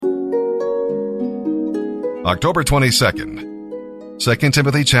October 22nd, 2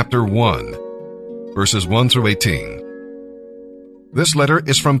 Timothy chapter 1, verses 1 through 18. This letter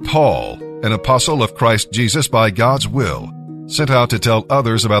is from Paul, an apostle of Christ Jesus by God's will, sent out to tell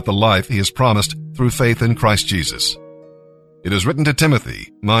others about the life he has promised through faith in Christ Jesus. It is written to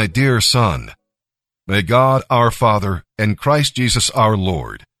Timothy, my dear son. May God our Father and Christ Jesus our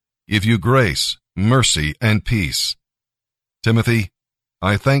Lord give you grace, mercy, and peace. Timothy,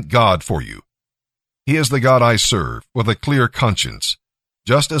 I thank God for you. He is the God I serve with a clear conscience,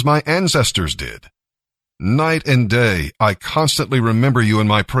 just as my ancestors did. Night and day, I constantly remember you in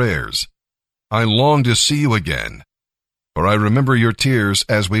my prayers. I long to see you again, for I remember your tears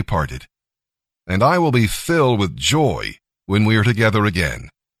as we parted, and I will be filled with joy when we are together again.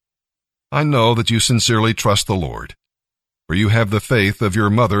 I know that you sincerely trust the Lord, for you have the faith of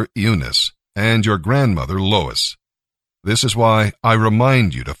your mother Eunice and your grandmother Lois. This is why I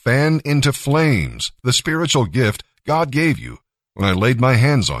remind you to fan into flames the spiritual gift God gave you when I laid my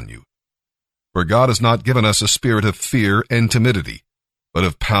hands on you. For God has not given us a spirit of fear and timidity, but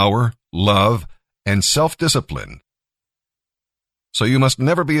of power, love, and self-discipline. So you must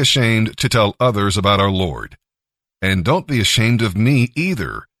never be ashamed to tell others about our Lord. And don't be ashamed of me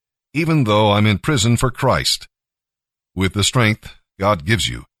either, even though I'm in prison for Christ. With the strength God gives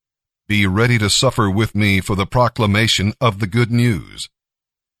you, be ready to suffer with me for the proclamation of the good news.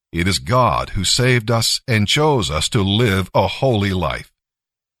 It is God who saved us and chose us to live a holy life.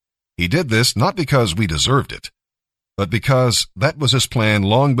 He did this not because we deserved it, but because that was His plan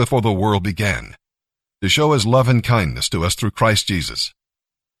long before the world began, to show His love and kindness to us through Christ Jesus.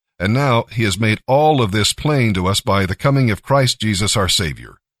 And now He has made all of this plain to us by the coming of Christ Jesus our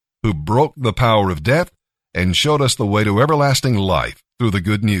Savior, who broke the power of death and showed us the way to everlasting life through the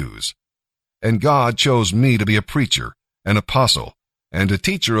good news. And God chose me to be a preacher, an apostle, and a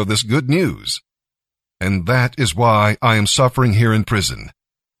teacher of this good news. And that is why I am suffering here in prison.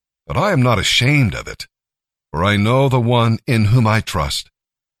 But I am not ashamed of it, for I know the one in whom I trust,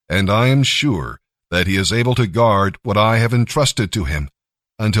 and I am sure that He is able to guard what I have entrusted to Him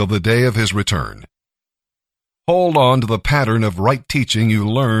until the day of His return. Hold on to the pattern of right teaching you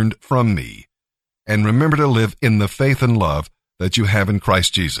learned from me, and remember to live in the faith and love that you have in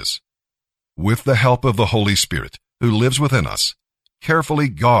Christ Jesus. With the help of the Holy Spirit, who lives within us, carefully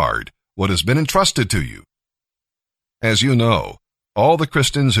guard what has been entrusted to you. As you know, all the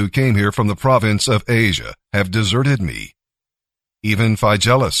Christians who came here from the province of Asia have deserted me. Even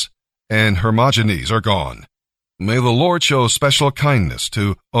Phygellus and Hermogenes are gone. May the Lord show special kindness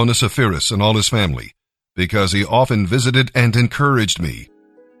to Onesiphorus and all his family, because he often visited and encouraged me.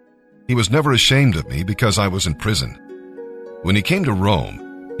 He was never ashamed of me because I was in prison. When he came to Rome,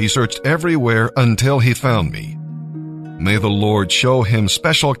 he searched everywhere until he found me. May the Lord show him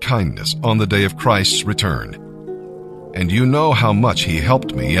special kindness on the day of Christ's return. And you know how much he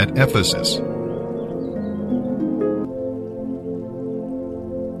helped me at Ephesus.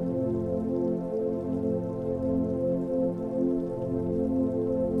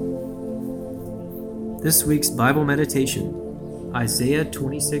 This week's Bible meditation, Isaiah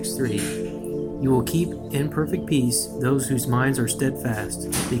 26:3. You will keep in perfect peace those whose minds are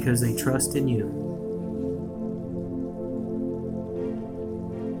steadfast, because they trust in you.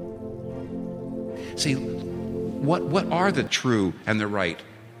 See, what are the true and the right?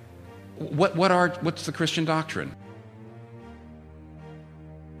 What's the Christian doctrine?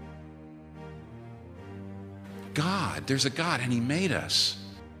 God, there's a God, and He made us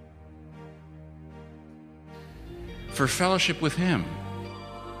for fellowship with Him.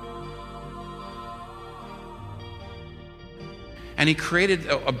 And He created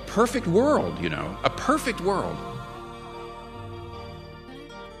a perfect world, a perfect world.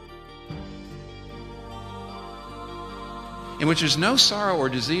 In which there's no sorrow or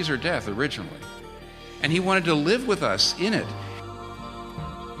disease or death originally. And He wanted to live with us in it.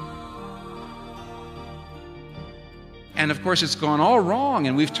 And of course it's gone all wrong,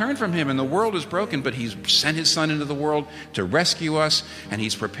 and we've turned from Him, and the world is broken, but He's sent His Son into the world to rescue us, and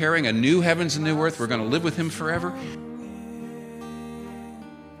He's preparing a new heavens and new earth. We're going to live with Him forever.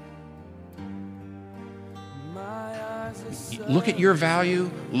 Look at your value.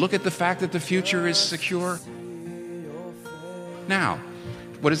 Look at the fact that the future is secure. Now,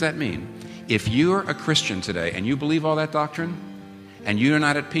 what does that mean? If you're a Christian today and you believe all that doctrine and you're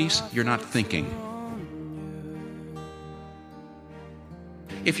not at peace, you're not thinking.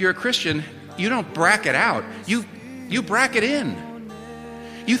 If you're a Christian, you don't bracket out. You bracket in.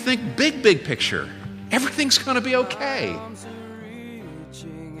 You think big picture. Everything's going to be okay.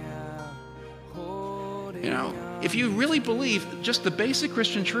 If you really believe just the basic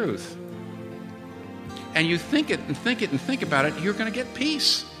Christian truth, and you think it and think it and think about it, you're going to get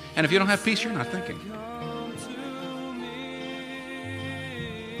peace. And if you don't have peace, you're not thinking.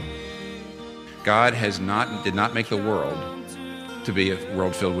 God did not make the world to be a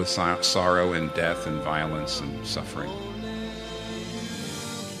world filled with sorrow and death and violence and suffering.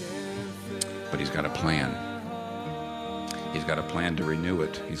 But he's got a plan. He's got a plan to renew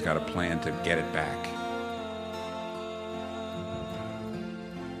it. He's got a plan to get it back.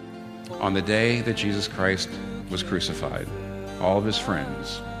 On the day that Jesus Christ was crucified, all of his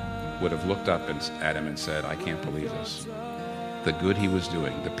friends would have looked up at him and said, I can't believe this. The good he was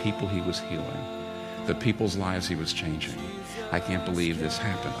doing, the people he was healing, the people's lives he was changing. I can't believe this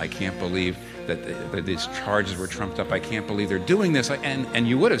happened. I can't believe that these charges were trumped up. I can't believe they're doing this. And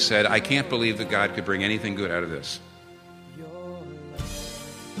you would have said, I can't believe that God could bring anything good out of this.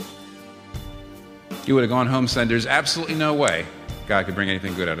 You would have gone home saying, there's absolutely no way God could bring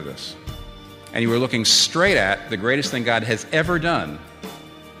anything good out of this. And you were looking straight at the greatest thing God has ever done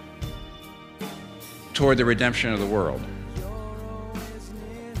toward the redemption of the world.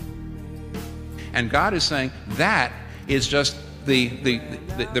 And God is saying that is just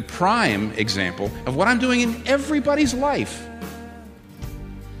the prime example of what I'm doing in everybody's life.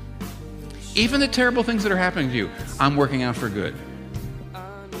 Even the terrible things that are happening to you, I'm working out for good.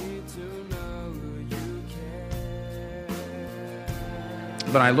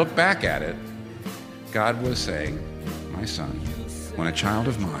 But I look back at it, God was saying, my son, when a child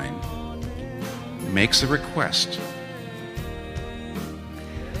of mine makes a request,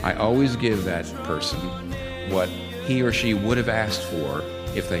 I always give that person what he or she would have asked for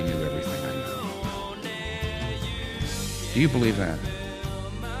if they knew everything I know. Do you believe that?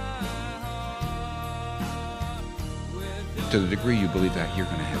 To the degree you believe that, you're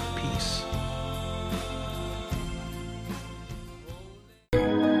going to have peace.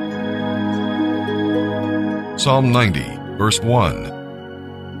 Psalm 90, verse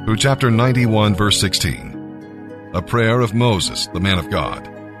 1, through chapter 91, verse 16. A prayer of Moses, the man of God.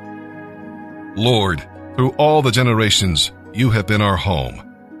 Lord, through all the generations, you have been our home.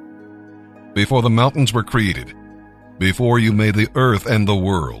 Before the mountains were created, before you made the earth and the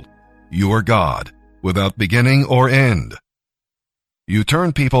world, you are God, without beginning or end. You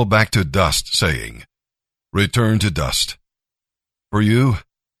turn people back to dust, saying, return to dust. For you,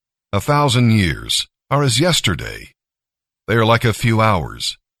 1,000 years are as yesterday. They are like a few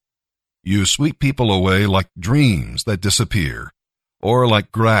hours. You sweep people away like dreams that disappear, or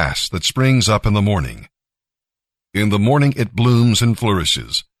like grass that springs up in the morning. In the morning it blooms and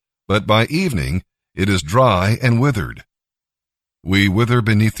flourishes, but by evening it is dry and withered. We wither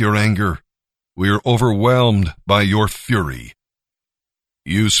beneath your anger. We are overwhelmed by your fury.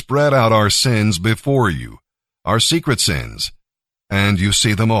 You spread out our sins before you, our secret sins, and you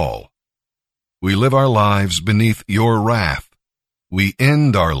see them all. We live our lives beneath your wrath. We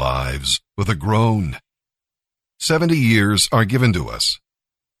end our lives with a groan. 70 years are given to us.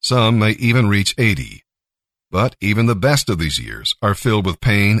 Some may even reach 80. But even the best of these years are filled with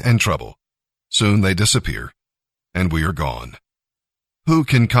pain and trouble. Soon they disappear, and we are gone. Who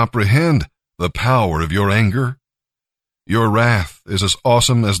can comprehend the power of your anger? Your wrath is as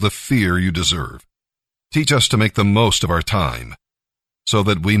awesome as the fear you deserve. Teach us to make the most of our time, so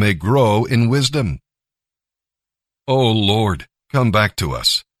that we may grow in wisdom. O Lord, come back to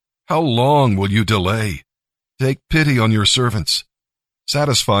us. How long will you delay? Take pity on your servants.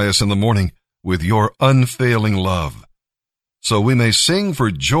 Satisfy us in the morning with your unfailing love, so we may sing for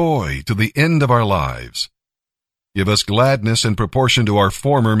joy to the end of our lives. Give us gladness in proportion to our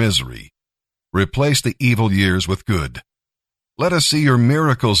former misery. Replace the evil years with good. Let us see your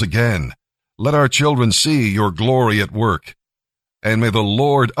miracles again. Let our children see your glory at work. And may the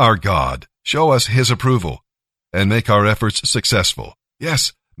Lord our God show us his approval and make our efforts successful.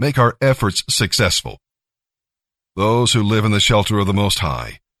 Yes, make our efforts successful. Those who live in the shelter of the Most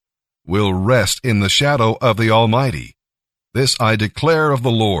High will rest in the shadow of the Almighty. This I declare of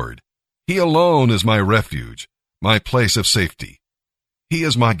the Lord. He alone is my refuge, my place of safety. He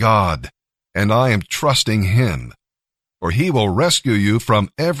is my God, and I am trusting him. For he will rescue you from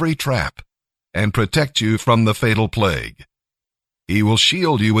every trap and protect you from the fatal plague. He will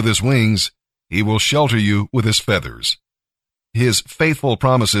shield you with his wings. He will shelter you with his feathers. His faithful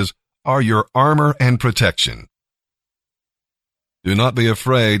promises are your armor and protection. Do not be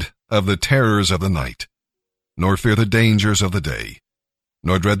afraid of the terrors of the night, nor fear the dangers of the day,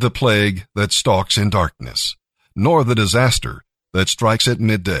 nor dread the plague that stalks in darkness, nor the disaster that strikes at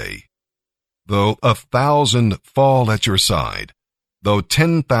midday. Though 1,000 fall at your side, though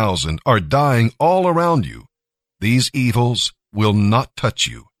 10,000 are dying all around you, these evils will not touch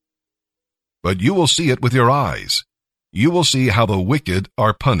you. but you will see it with your eyes. You will see how the wicked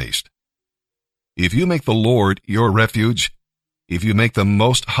are punished. If you make the Lord your refuge, if you make the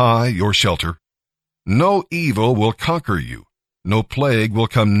Most High your shelter, no evil will conquer you, no plague will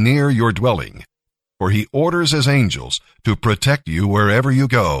come near your dwelling, for he orders his angels to protect you wherever you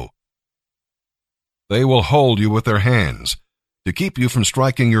go. They will hold you with their hands, to keep you from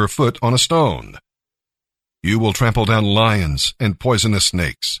striking your foot on a stone. You will trample down lions and poisonous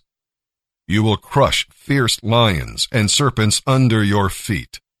snakes. You will crush fierce lions and serpents under your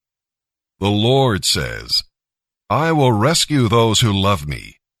feet. The Lord says, I will rescue those who love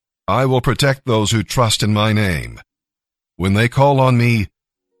me. I will protect those who trust in my name. When they call on me,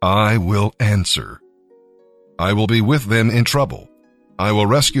 I will answer. I will be with them in trouble. I will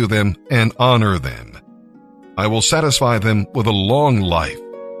rescue them and honor them. I will satisfy them with a long life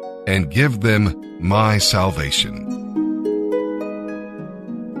and give them my salvation.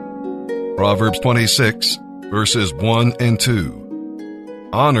 Proverbs 26, verses 1 and 2.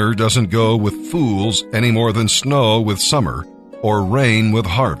 Honor doesn't go with fools any more than snow with summer or rain with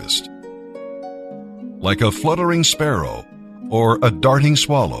harvest. Like a fluttering sparrow or a darting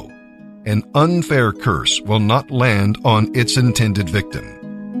swallow, an unfair curse will not land on its intended victim.